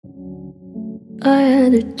I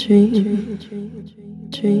had a dream,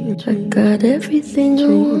 I got everything I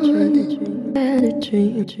wanted. I had a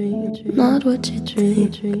dream, not what you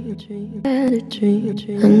dream. I had a dream,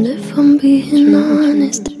 and if I'm being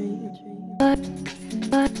honest, I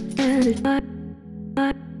had a dream, I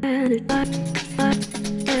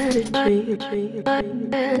had a dream, I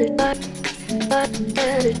had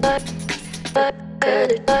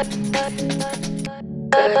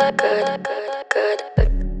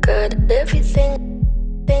got everything,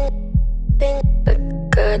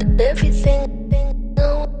 got everything,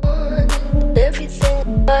 no one,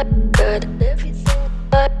 everything, I got everything,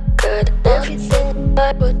 I got everything,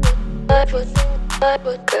 I would, not what got, not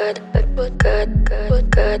what got,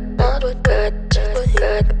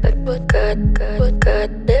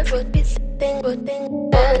 everything,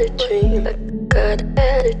 had a dream, got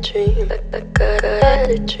had a dream, got had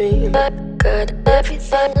a dream, got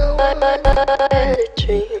everything, I had a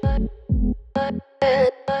dream.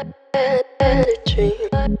 Had a dream.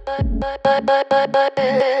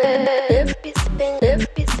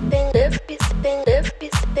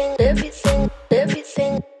 Everything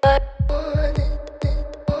I wanted.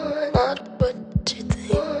 Not what you think.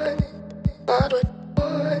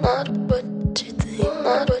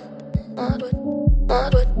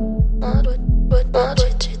 Not what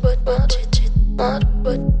you think. Not what you,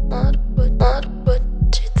 not what you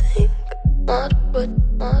think. Not what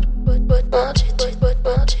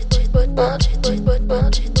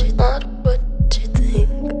you think.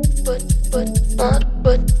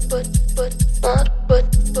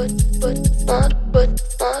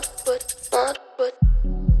 Not what you think.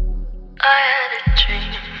 I had a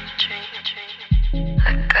dream.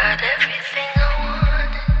 I got everything I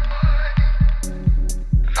wanted.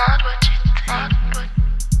 Not what you think.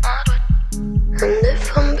 And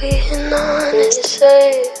if I'm being honest, you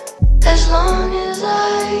say, as long as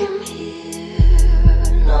I'm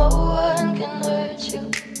here, no one can hurt you.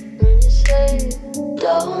 And you say,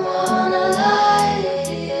 don't wanna lie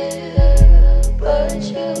here, but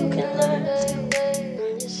you can learn to.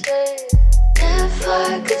 And you say, if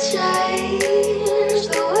I could change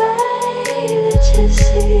the way that you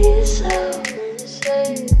see yourself, and you say,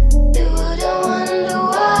 you wouldn't wonder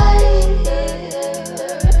why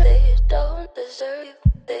they don't deserve you.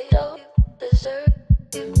 They don't deserve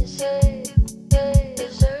you. You say,